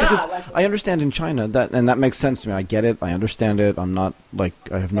 Yeah, because I understand in China and that makes sense to me. I get it. I understand it. I'm not I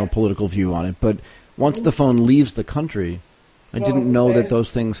have no political view on it. But once the phone leaves the country, I didn't know that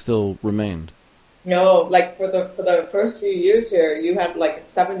those things still remained. No, for the first few years here, you had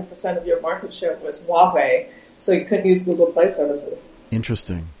 7% of your market share was Huawei, so you couldn't use Google Play services.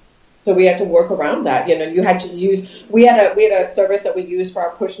 Interesting. So we had to work around that. You had to use. We had a service that we used for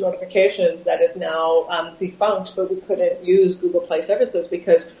our push notifications that is now defunct, but we couldn't use Google Play services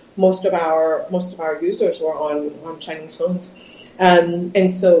because most of our users were on Chinese phones.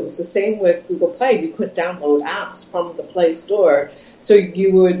 And so it's the same with Google Play. You could download apps from the Play Store. So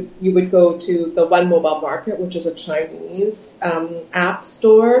you would go to the One Mobile Market, which is a Chinese app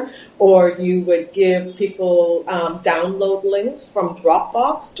store, or you would give people download links from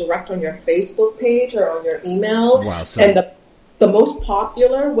Dropbox direct on your Facebook page or on your email. Wow, and the most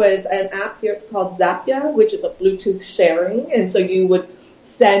popular was an app here. It's called Zapier, which is a Bluetooth sharing, and so you would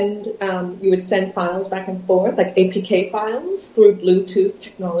send files back and forth, like APK files, through Bluetooth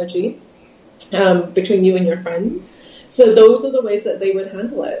technology between you and your friends. So those are the ways that they would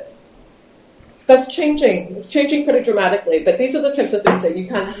handle it. That's changing. It's changing pretty dramatically. But these are the types of things that you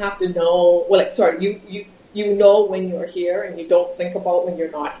kind of have to know. You know when you're here, and you don't think about when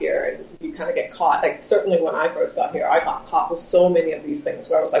you're not here, and you kind of get caught. Certainly when I first got here, I got caught with so many of these things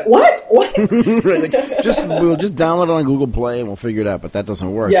where I was like, "What? What?" We'll just download it on Google Play and we'll figure it out. But that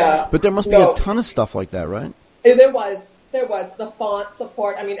doesn't work. Yeah. But there must be a ton of stuff like that, right? There was the font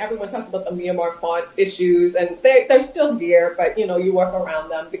support. I mean, everyone talks about the Myanmar font issues, and they're still here, but you work around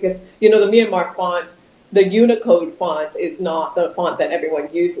them because the Myanmar font, the Unicode font, is not the font that everyone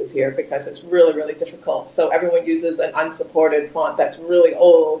uses here because it's really, really difficult. So everyone uses an unsupported font that's really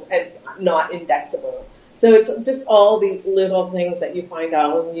old and not indexable. So it's just all these little things that you find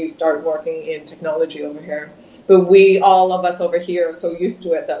out when you start working in technology over here. But all of us over here are so used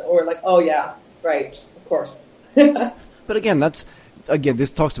to it that we're like, oh yeah, right, of course. But again,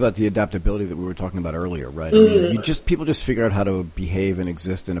 this talks about the adaptability that we were talking about earlier, right? Mm-hmm. I mean, people just figure out how to behave and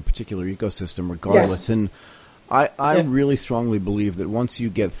exist in a particular ecosystem regardless. Yeah. And I really strongly believe that once you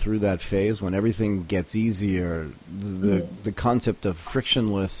get through that phase, when everything gets easier, the concept of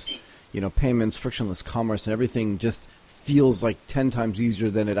frictionless, payments, frictionless commerce, and everything just feels like 10 times easier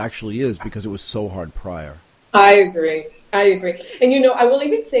than it actually is because it was so hard prior. I agree. And, I will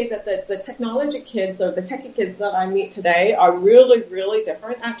even say that the technology kids or the techie kids that I meet today are really, really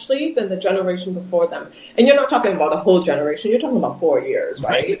different, actually, than the generation before them. And you're not talking about a whole generation. You're talking about 4 years,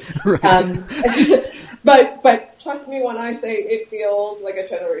 right? Right. But trust me when I say it feels like a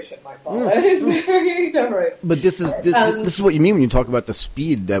generation, Michael. It's very different. But this is what you mean when you talk about the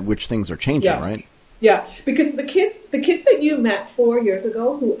speed at which things are changing, right? Yeah, because the kids that you met 4 years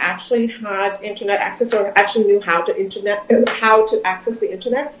ago who actually had internet access or actually knew how to access the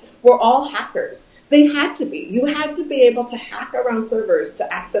internet were all hackers. They had to be. You had to be able to hack around servers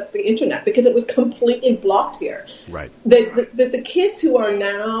to access the internet because it was completely blocked here. Right. The kids who are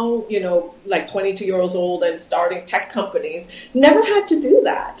now, like 22 years old and starting tech companies never had to do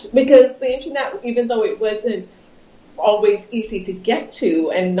that because the internet, even though it wasn't always easy to get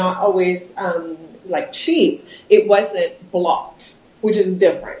to and not always like cheap, it wasn't blocked, which is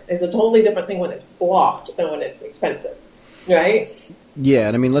different. It's a totally different thing when it's blocked than when it's expensive, right? Yeah,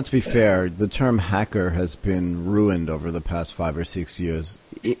 and I mean, let's be fair. The term hacker has been ruined over the past 5 or 6 years.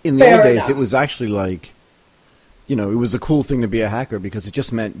 In the old days, it was actually like, it was a cool thing to be a hacker because it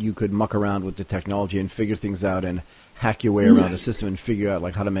just meant you could muck around with the technology and figure things out and hack your way around a system and figure out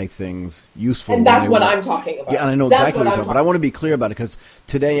like how to make things useful. And that's what I'm talking about. Yeah, and I know exactly what you're talking about. But I want to be clear about it because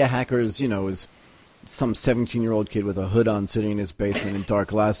today a hacker is, is some 17-year-old kid with a hood on sitting in his basement in dark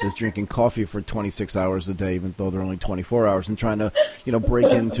glasses drinking coffee for 26 hours a day, even though they're only 24 hours, and trying to,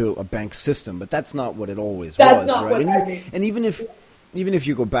 break into a bank system. But that's not what it always was, right? And even if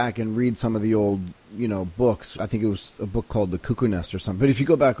you go back and read some of the old, books, I think it was a book called The Cuckoo Nest or something. But if you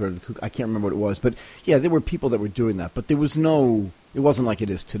go back, I can't remember what it was. But yeah, there were people that were doing that. But it wasn't like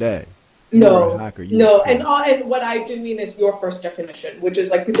it is today. No. And what I do mean is your first definition, which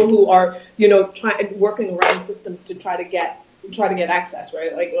is like people who are, working around systems to try to get access,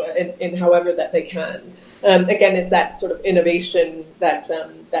 right? Like in however that they can. Again, it's that sort of innovation that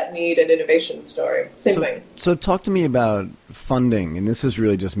need an innovation story. Same thing. So talk to me about funding, and this is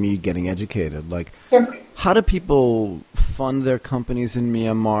really just me getting educated. Like, sure. How do people fund their companies in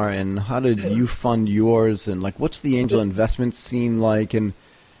Myanmar, and how did you fund yours? And like, what's the angel investment scene like? And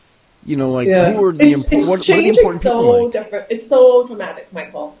who are the what are the important people like? Different. It's so dramatic,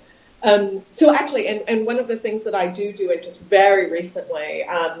 Michael. So actually, and one of the things that I do, and just very recently,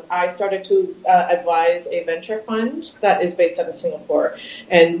 I started to advise a venture fund that is based out of Singapore,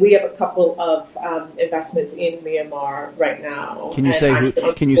 and we have a couple of investments in Myanmar right now. Can you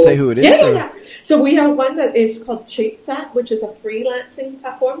say who it is? Yeah. So we have one that is called Chapesat, which is a freelancing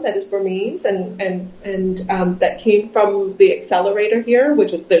platform that is Burmese, and that came from the accelerator here,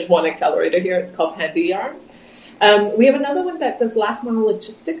 there's one accelerator here. It's called Pandiyar. We have another one that does last mile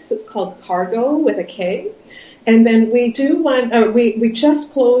logistics. It's called Cargo with a K. And then we do one, we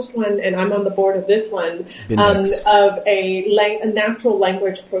just closed one, and I'm on the board of this one, of a natural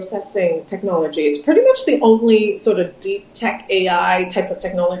language processing technology. It's pretty much the only sort of deep tech AI type of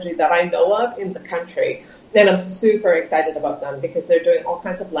technology that I know of in the country. And I'm super excited about them because they're doing all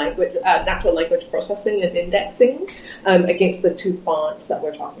kinds of natural language processing and indexing against the two fonts that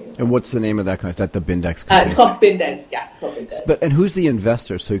we're talking about. And what's the name of that company? Is that the Bindex company? It's called Bindex. Yeah, it's called Bindex. And who's the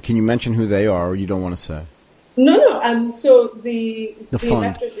investor? So can you mention who they are, or you don't want to say? No. So the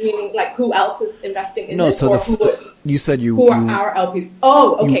investors, meaning like who else is investing in this? So you said who are our LPs?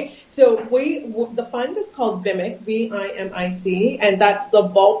 Oh, okay. So the fund is called VIMIC, VIMIC, and that's the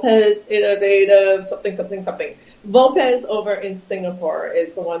Volpes Innovative something. Volpes over in Singapore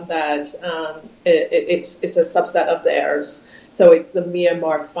is the one that it's a subset of theirs. So it's the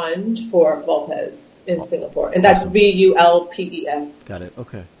Myanmar Fund for Volpes in Singapore, and that's VULPES. Got it.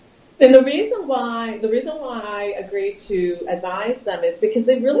 Okay. And the reason why I agreed to advise them is because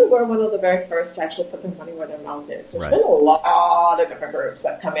they really were one of the very first to actually put their money where their mouth is. There's been a lot of different groups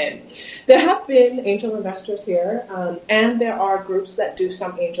that come in. There have been angel investors here, and there are groups that do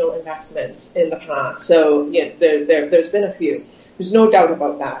some angel investments in the past. So there's been a few. There's no doubt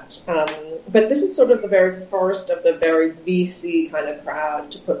about that. But this is sort of the very first of the very VC kind of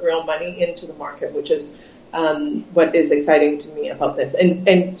crowd to put real money into the market, which is what is exciting to me about this.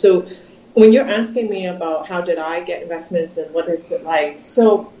 And so when you're asking me about how did I get investments and what is it like,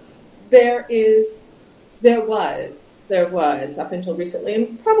 so there was up until recently,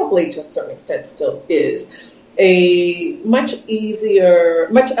 and probably to a certain extent still is, a much easier,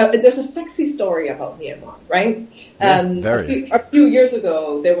 there's a sexy story about Myanmar, right? A few years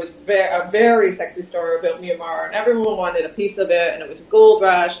ago, there was a very sexy story about Myanmar, and everyone wanted a piece of it, and it was a gold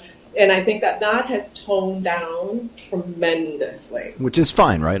rush. And I think that has toned down tremendously. Which is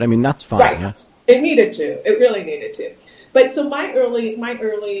fine, right? I mean, that's fine. Right. Yeah. It needed to. It really needed to. But so my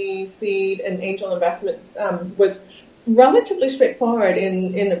early seed and angel investment was relatively straightforward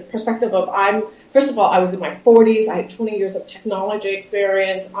in the perspective of first of all, I was in my 40s. I had 20 years of technology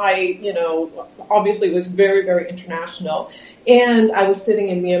experience. I, obviously was very, very international. And I was sitting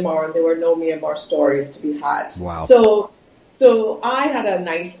in Myanmar, and there were no Myanmar stories to be had. Wow. So I had a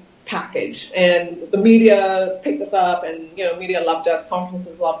nice package, and the media picked us up, and media loved us,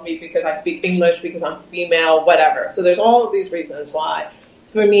 conferences loved me because I speak English, because I'm female, whatever. So there's all of these reasons why.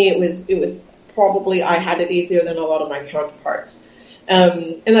 For me, it was probably I had it easier than a lot of my counterparts.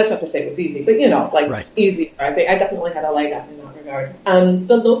 And that's not to say it was easy, but Right. easy. I think I definitely had a leg up in that regard.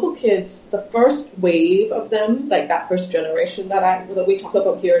 The local kids, the first wave of them, like that first generation that we talk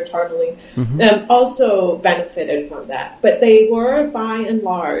about here internally, also benefited from that. But they were, by and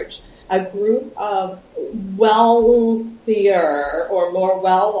large, a group of wealthier or more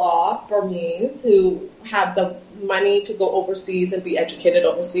well-off Burmese who had the money to go overseas and be educated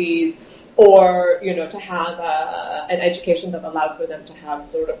overseas, or to have an education that allowed for them to have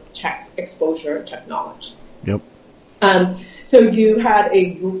sort of tech exposure, tech knowledge. Yep. So you had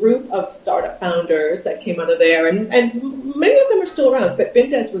a group of startup founders that came out of there, and many of them are still around, but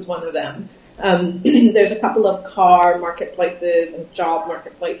Vindez was one of them. There's a couple of car marketplaces and job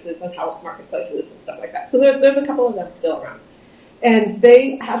marketplaces and house marketplaces and stuff like that. So there's a couple of them still around. And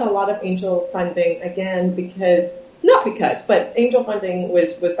they had a lot of angel funding, again, but angel funding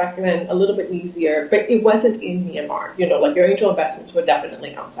was back then a little bit easier, but it wasn't in Myanmar. Your angel investments were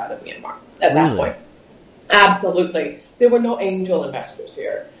definitely outside of Myanmar at that point. Absolutely. There were no angel investors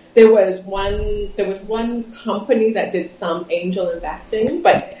here. There was one company that did some angel investing,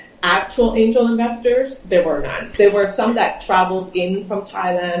 but actual angel investors, there were none. There were some that traveled in from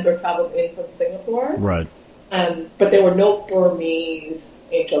Thailand or traveled in from Singapore. Right. But there were no Burmese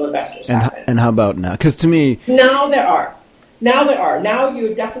angel investors. And how about now? Because to me... Now there are. Now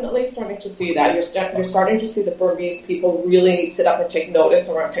you're definitely starting to see that. You're starting to see the Burmese people really sit up and take notice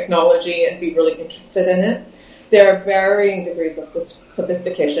around technology and be really interested in it. There are varying degrees of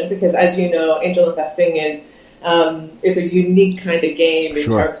sophistication because, as you know, angel investing is a unique kind of game in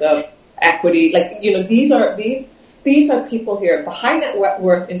terms of equity. These are people here, the high net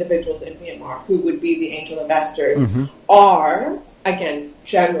worth individuals in Myanmar who would be the angel investors are, again,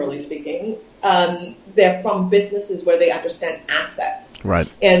 generally speaking, they're from businesses where they understand assets. Right.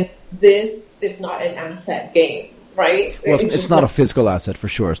 And this is not an asset game, right? Well, it's not a physical asset for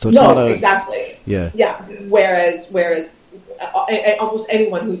sure. So it's exactly. Yeah. Yeah. Whereas almost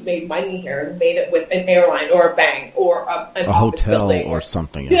anyone who's made money here made it with an airline or a bank or a hotel building or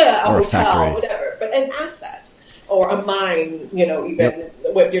something. Yeah, or a hotel, factory. Whatever. But an asset or a mine, even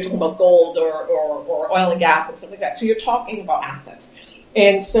when you're talking about gold or oil and gas and stuff like that. So you're talking about assets.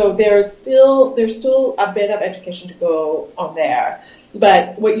 And so there's still a bit of education to go on there.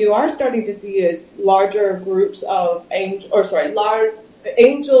 But what you are starting to see is larger groups of large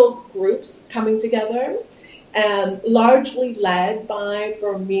angel groups coming together, largely led by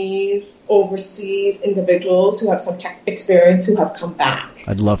Burmese overseas individuals who have some tech experience who have come back.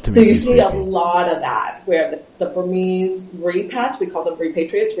 I'd love to meet So you these see people. a lot of that, where the Burmese repats, we call them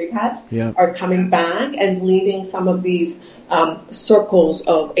repatriates, are coming back and leading some of these circles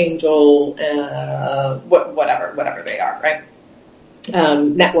of angel, whatever they are, right?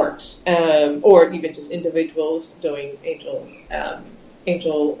 Networks, or even just individuals doing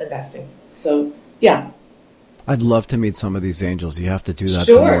angel investing. So, yeah. I'd love to meet some of these angels. You have to do that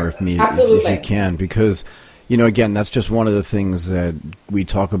Sure, if you can, because, again, that's just one of the things that we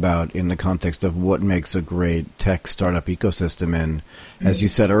talk about in the context of what makes a great tech startup ecosystem. And as you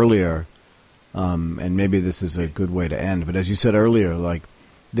said earlier, and maybe this is a good way to end, but as you said earlier,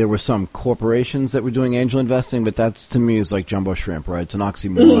 there were some corporations that were doing angel investing, but that's, to me, is like jumbo shrimp, right? It's an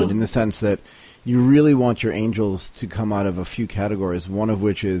oxymoron in the sense that you really want your angels to come out of a few categories, one of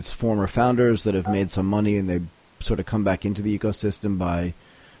which is former founders that have made some money and they sort of come back into the ecosystem by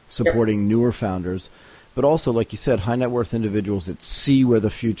supporting newer founders. But also, like you said, high net worth individuals that see where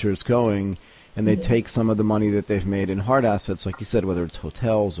the future is going and they take some of the money that they've made in hard assets, like you said, whether it's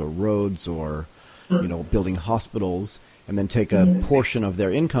hotels or roads or, building hospitals, and then take a portion of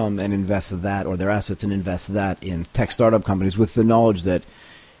their income and invest that, or their assets, and invest that in tech startup companies with the knowledge that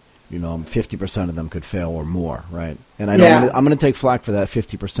 50% of them could fail or more, right? And I'm going to take flack for that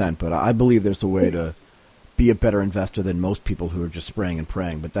 50%, but I believe there's a way to be a better investor than most people who are just spraying and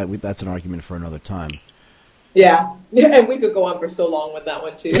praying. But that's an argument for another time. Yeah, and we could go on for so long with that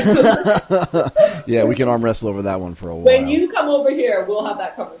one too. Yeah, we can arm wrestle over that one for a while. When you come over here, we'll have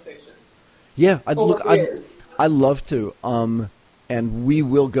that conversation. Yeah, I'd love to. And we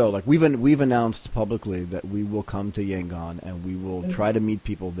will go. We've announced publicly that we will come to Yangon and we will try to meet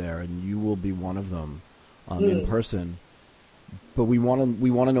people there, and you will be one of them in person. But we want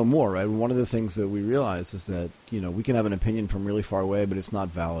to know more, right? One of the things that we realize is that we can have an opinion from really far away, but it's not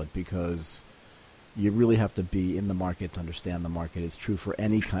valid because you really have to be in the market to understand the market. It's true for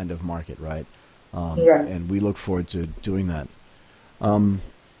any kind of market, right? And we look forward to doing that.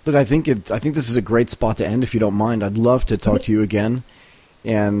 Look, I think this is a great spot to end. If you don't mind, I'd love to talk to you again,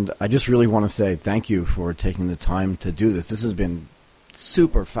 and I just really want to say thank you for taking the time to do this. This has been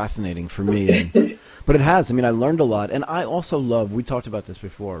super fascinating for me, and But it has. I mean, I learned a lot, and I also love. We talked about this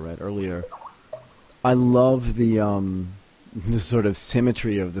before, right? Earlier, I love the sort of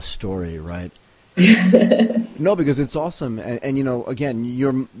symmetry of the story, right? No, because it's awesome, and you know, again,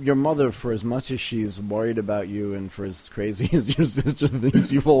 your mother, for as much as she's worried about you, and for as crazy as your sister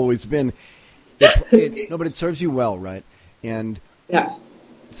thinks you've always been, but it serves you well, right? And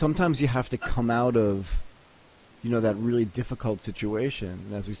sometimes you have to come out of, you know, that really difficult situation.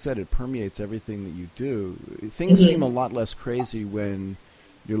 And as we said, it permeates everything that you do. Things seem a lot less crazy when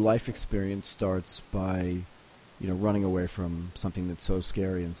your life experience starts by, you know, running away from something that's so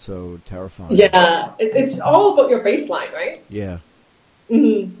scary and so terrifying. Yeah, it's all about your baseline, right? Yeah.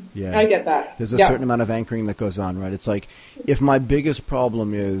 Mm-hmm. Yeah. I get that. There's a certain amount of anchoring that goes on, right? It's like, if my biggest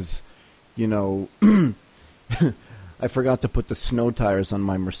problem is, you know, I forgot to put the snow tires on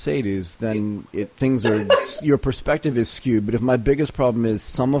my Mercedes, then your perspective is skewed. But if my biggest problem is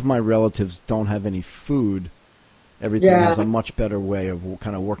some of my relatives don't have any food, everything has a much better way of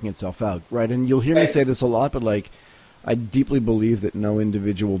kind of working itself out, right? And you'll hear me say this a lot, but like, I deeply believe that no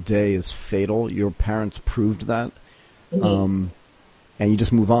individual day is fatal. Your parents proved that. And you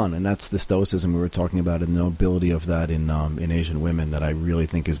just move on, and that's the stoicism we were talking about, and the nobility of that in Asian women that I really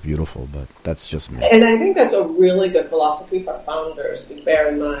think is beautiful. But that's just me. And I think that's a really good philosophy for founders to bear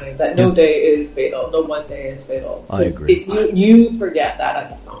in mind, that no day is fatal, no one day is fatal. I agree. You forget that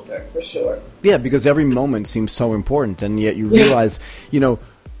as a founder, for sure. Yeah, because every moment seems so important, and yet you realize, you know,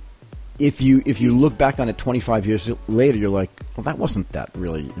 if you look back on it 25 years later, you're like, well, that wasn't that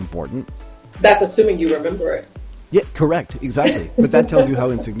really important. That's assuming you remember it. Yeah, correct, exactly. But that tells you how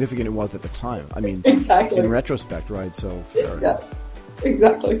insignificant it was at the time. I mean, in retrospect, right? So, yes,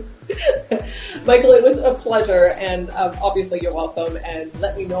 exactly. Michael, it was a pleasure, and obviously you're welcome. And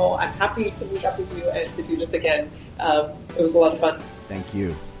let me know. I'm happy to meet up with you and to do this again. It was a lot of fun. Thank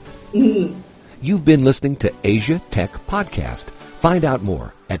you. Mm-hmm. You've been listening to Asia Tech Podcast. Find out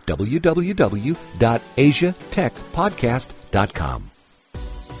more at www.asiatechpodcast.com.